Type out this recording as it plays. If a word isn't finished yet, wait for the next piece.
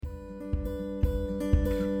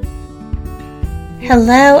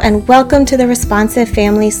Hello and welcome to the Responsive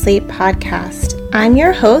Family Sleep Podcast. I'm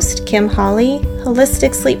your host, Kim Hawley,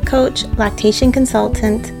 holistic sleep coach, lactation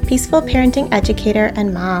consultant, peaceful parenting educator,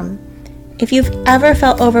 and mom. If you've ever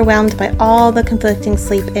felt overwhelmed by all the conflicting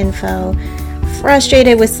sleep info,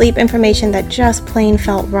 frustrated with sleep information that just plain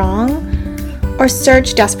felt wrong, or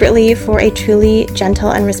searched desperately for a truly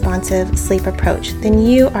gentle and responsive sleep approach, then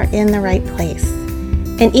you are in the right place.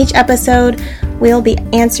 In each episode, we'll be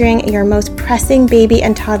answering your most pressing baby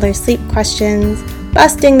and toddler sleep questions,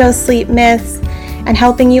 busting those sleep myths, and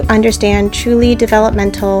helping you understand truly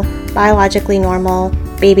developmental, biologically normal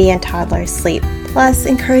baby and toddler sleep, plus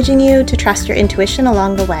encouraging you to trust your intuition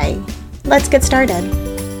along the way. Let's get started.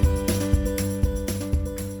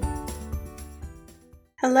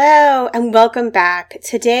 Hello and welcome back.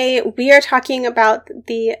 Today we are talking about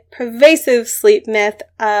the pervasive sleep myth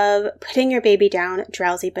of putting your baby down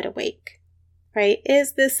drowsy but awake. Right?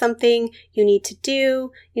 Is this something you need to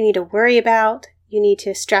do, you need to worry about, you need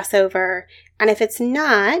to stress over? And if it's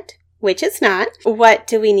not, which it's not, what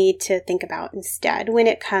do we need to think about instead when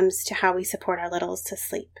it comes to how we support our littles to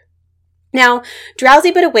sleep? Now,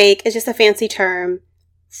 drowsy but awake is just a fancy term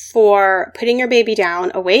for putting your baby down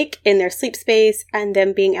awake in their sleep space and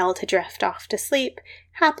them being able to drift off to sleep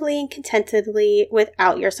happily and contentedly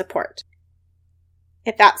without your support.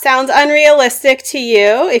 If that sounds unrealistic to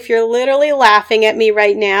you, if you're literally laughing at me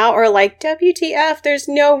right now or like, WTF, there's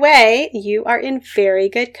no way, you are in very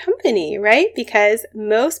good company, right? Because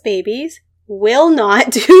most babies will not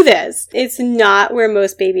do this. It's not where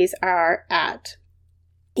most babies are at.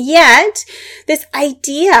 Yet, this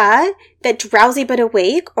idea that drowsy but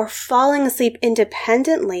awake or falling asleep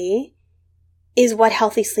independently is what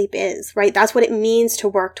healthy sleep is, right? That's what it means to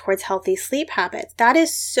work towards healthy sleep habits. That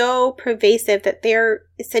is so pervasive that they're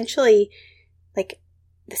essentially like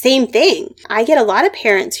the same thing. I get a lot of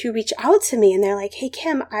parents who reach out to me and they're like, hey,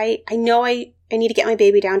 Kim, I know I need to get my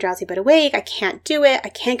baby down drowsy but awake. I can't do it. I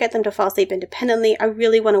can't get them to fall asleep independently. I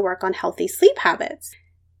really want to work on healthy sleep habits.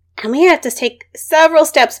 And we have to take several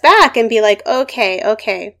steps back and be like,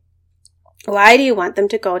 okay. Why do you want them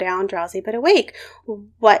to go down drowsy but awake?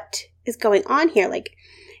 What is going on here? Like,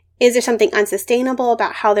 is there something unsustainable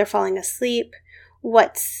about how they're falling asleep?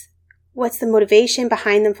 What's the motivation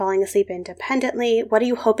behind them falling asleep independently? What are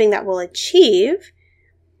you hoping that will achieve?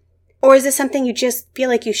 Or is this something you just feel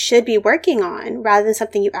like you should be working on rather than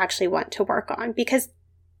something you actually want to work on? Because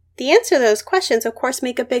the answer to those questions, of course,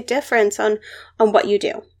 make a big difference on what you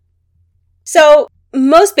do. So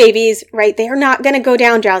most babies, right, they are not going to go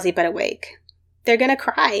down drowsy but awake. They're going to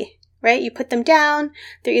cry, right? You put them down.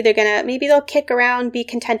 They're either going to, maybe they'll kick around, be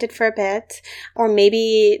contented for a bit, or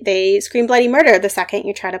maybe they scream bloody murder the second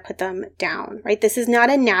you try to put them down, right? This is not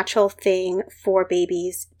a natural thing for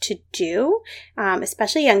babies to do,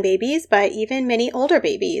 especially young babies, but even many older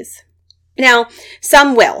babies. Now,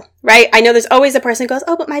 some will, right? I know there's always a person who goes,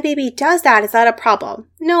 oh, but my baby does that. Is that a problem?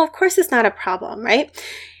 No, of course it's not a problem, right?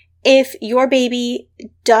 If your baby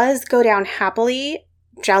does go down happily,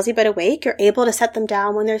 drowsy but awake, you're able to set them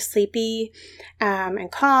down when they're sleepy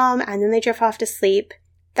and calm, and then they drift off to sleep.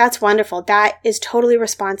 That's wonderful. That is totally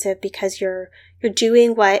responsive because you're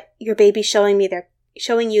doing what your baby's showing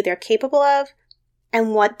you they're capable of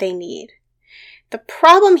and what they need. The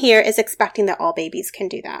problem here is expecting that all babies can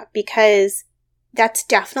do that, because that's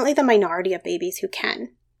definitely the minority of babies who can.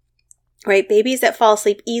 Right? Babies that fall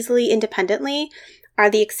asleep easily independently are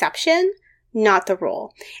the exception, not the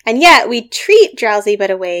rule. And yet we treat drowsy but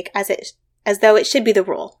awake as though it should be the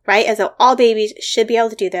rule, right? As though all babies should be able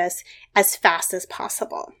to do this as fast as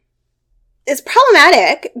possible. It's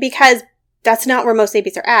problematic because that's not where most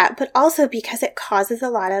babies are at, but also because it causes a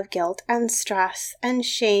lot of guilt and stress and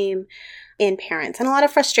shame in parents and a lot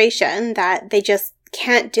of frustration that they just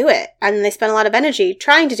can't do it. And they spend a lot of energy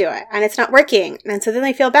trying to do it and it's not working. And so then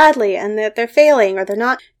they feel badly and that they're failing or they're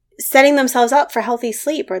not setting themselves up for healthy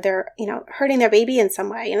sleep, or they're, hurting their baby in some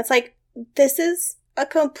way. And it's like, this is a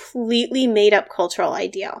completely made up cultural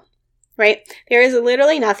ideal, right? There is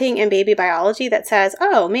literally nothing in baby biology that says,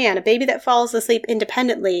 oh man, a baby that falls asleep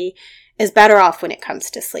independently is better off when it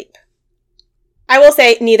comes to sleep. I will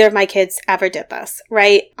say neither of my kids ever did this,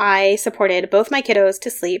 right? I supported both my kiddos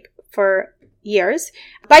to sleep for years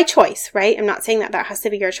by choice, right? I'm not saying that has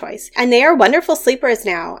to be your choice. And they are wonderful sleepers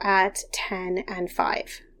now at 10 and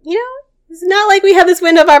 5. It's not like we have this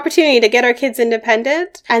window of opportunity to get our kids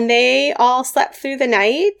independent, and they all slept through the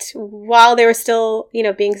night while they were still,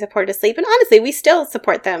 being supported to sleep. And honestly, we still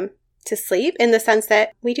support them to sleep in the sense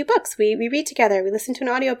that we do books, we read together, we listen to an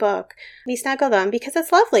audiobook, we snuggle them because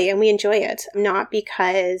it's lovely and we enjoy it, not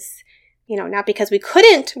because, not because we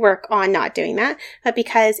couldn't work on not doing that, but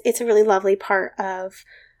because it's a really lovely part of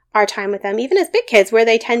our time with them, even as big kids, where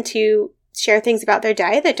they tend to share things about their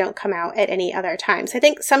day that don't come out at any other time. So I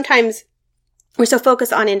think sometimes we're so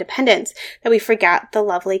focused on independence that we forget the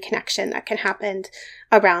lovely connection that can happen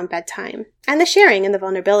around bedtime and the sharing and the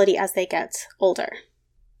vulnerability as they get older.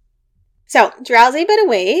 So, drowsy but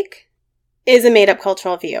awake is a made-up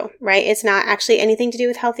cultural view, right? It's not actually anything to do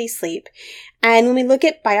with healthy sleep. And when we look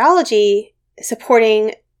at biology,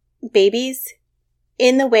 supporting babies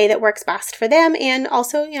in the way that works best for them, and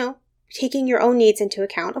also, taking your own needs into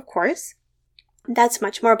account, of course, that's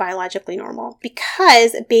much more biologically normal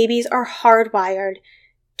because babies are hardwired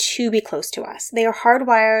to be close to us. They are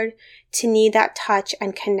hardwired to need that touch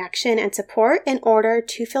and connection and support in order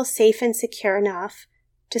to feel safe and secure enough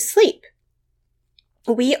to sleep.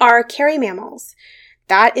 We are carry mammals.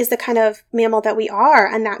 That is the kind of mammal that we are,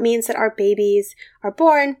 and that means that our babies are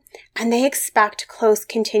born and they expect close,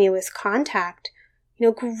 continuous contact,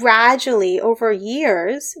 gradually over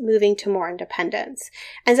years moving to more independence.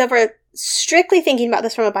 And so if we're strictly thinking about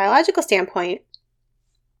this from a biological standpoint,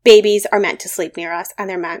 babies are meant to sleep near us and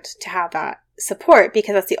they're meant to have that support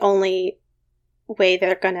because that's the only way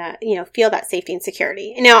they're going to, feel that safety and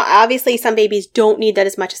security. Now, obviously, some babies don't need that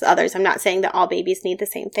as much as others. I'm not saying that all babies need the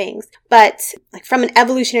same things, but from an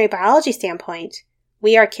evolutionary biology standpoint,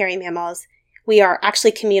 we are carry mammals. We are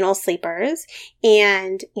actually communal sleepers,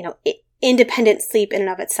 and, independent sleep in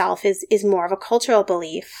and of itself is more of a cultural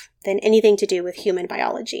belief than anything to do with human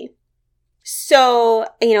biology. So,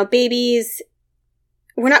 babies,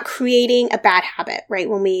 we're not creating a bad habit, right?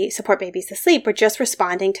 When we support babies to sleep, we're just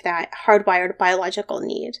responding to that hardwired biological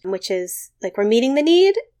need, which is we're meeting the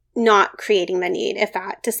need, not creating the need, if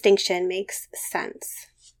that distinction makes sense.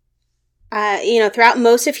 Throughout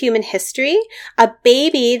most of human history, a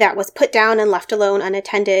baby that was put down and left alone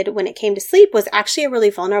unattended when it came to sleep was actually a really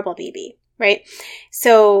vulnerable baby, right?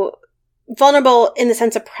 So vulnerable in the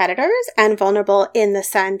sense of predators and vulnerable in the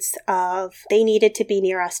sense of they needed to be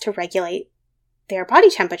near us to regulate their body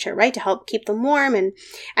temperature, right? To help keep them warm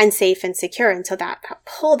and safe and secure. And so that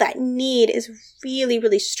pull, that need is really,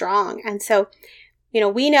 really strong. And so,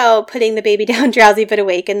 we know putting the baby down drowsy but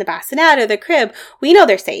awake in the bassinet or the crib, we know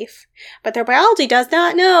they're safe. But their biology does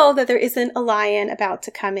not know that there isn't a lion about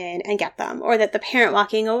to come in and get them, or that the parent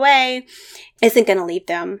walking away isn't going to leave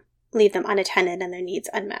them unattended and their needs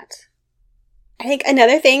unmet. I think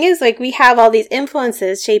another thing is we have all these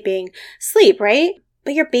influences shaping sleep, right?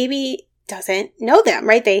 But your baby doesn't know them,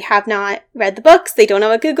 right? They have not read the books. They don't know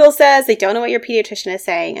what Google says. They don't know what your pediatrician is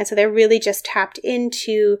saying. And so they're really just tapped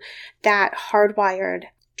into that hardwired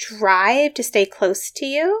drive to stay close to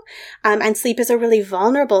you. And sleep is a really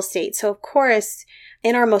vulnerable state. So of course,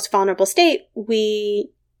 in our most vulnerable state,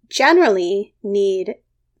 we generally need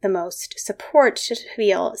the most support to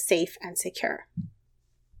feel safe and secure.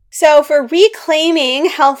 So for reclaiming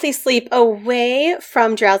healthy sleep away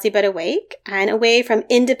from drowsy but awake and away from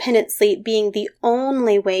independent sleep being the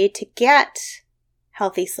only way to get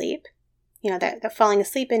healthy sleep, that falling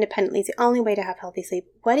asleep independently is the only way to have healthy sleep.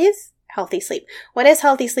 What is healthy sleep? What does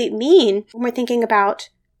healthy sleep mean when we're thinking about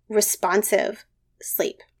responsive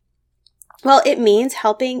sleep? Well, it means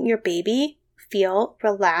helping your baby feel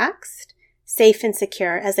relaxed, safe, and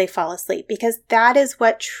secure as they fall asleep, because that is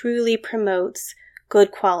what truly promotes good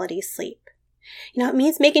quality sleep. It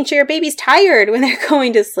means making sure your baby's tired when they're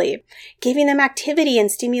going to sleep, giving them activity and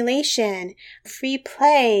stimulation, free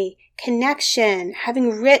play, connection,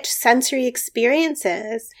 having rich sensory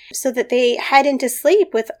experiences so that they head into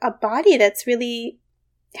sleep with a body that's really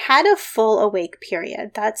had a full awake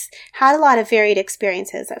period, that's had a lot of varied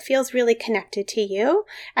experiences, that feels really connected to you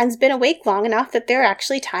and has been awake long enough that they're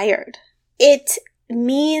actually tired. It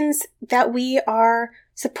means that we are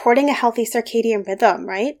supporting a healthy circadian rhythm,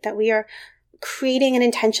 right? That we are creating an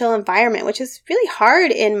intentional environment, which is really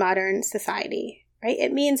hard in modern society, right?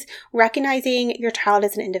 It means recognizing your child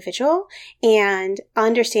as an individual and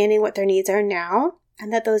understanding what their needs are now,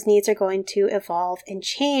 and that those needs are going to evolve and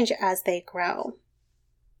change as they grow.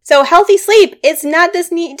 So healthy sleep is not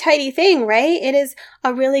this neat, tidy thing, right? It is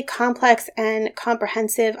a really complex and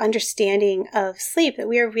comprehensive understanding of sleep, that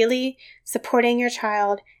we are really supporting your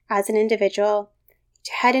child as an individual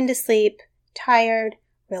to head into sleep tired,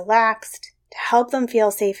 relaxed, to help them feel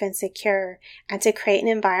safe and secure, and to create an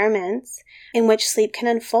environment in which sleep can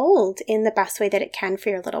unfold in the best way that it can for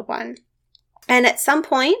your little one. And at some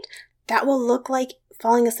point, that will look like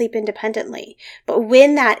falling asleep independently. But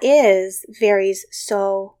when that is, varies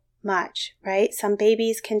so much, right? Some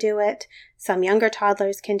babies can do it. Some younger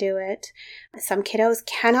toddlers can do it. Some kiddos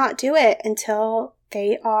cannot do it until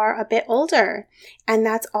they are a bit older, and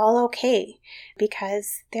that's all okay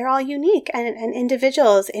because they're all unique and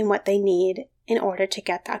individuals in what they need in order to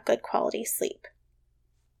get that good quality sleep.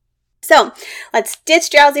 So let's ditch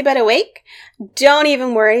drowsy but awake. Don't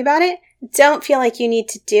even worry about it. Don't feel like you need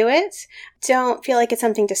to do it. Don't feel like it's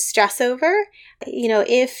something to stress over.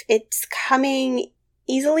 If it's coming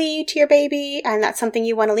easily to your baby and that's something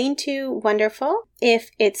you want to lean to, wonderful. If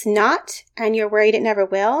it's not and you're worried it never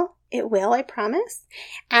will, it will, I promise.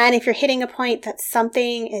 And if you're hitting a point that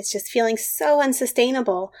something is just feeling so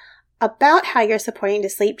unsustainable about how you're supporting to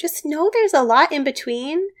sleep, just know there's a lot in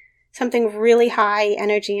between something really high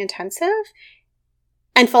energy intensive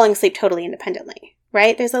and falling asleep totally independently,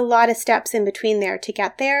 right? There's a lot of steps in between there to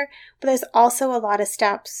get there, but there's also a lot of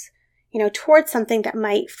steps, towards something that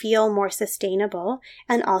might feel more sustainable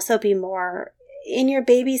and also be more in your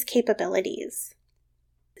baby's capabilities.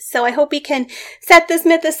 So I hope we can set this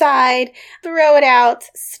myth aside, throw it out,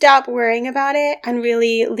 stop worrying about it, and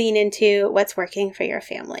really lean into what's working for your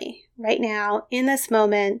family right now in this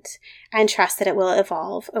moment and trust that it will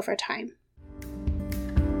evolve over time.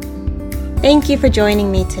 Thank you for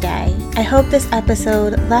joining me today. I hope this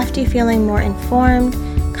episode left you feeling more informed,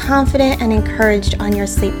 confident, and encouraged on your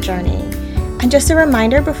sleep journey. And just a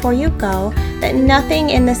reminder before you go that nothing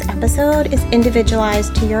in this episode is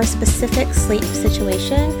individualized to your specific sleep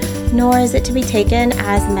situation, nor is it to be taken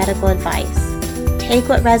as medical advice. Take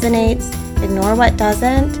what resonates, ignore what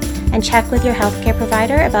doesn't, and check with your healthcare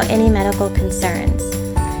provider about any medical concerns.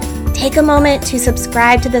 Take a moment to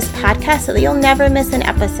subscribe to this podcast so that you'll never miss an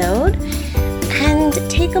episode. And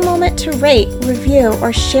take a moment to rate, review,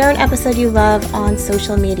 or share an episode you love on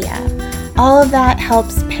social media. All of that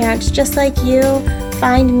helps parents just like you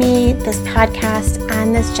find me, this podcast,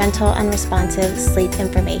 and this gentle and responsive sleep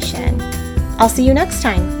information. I'll see you next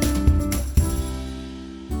time.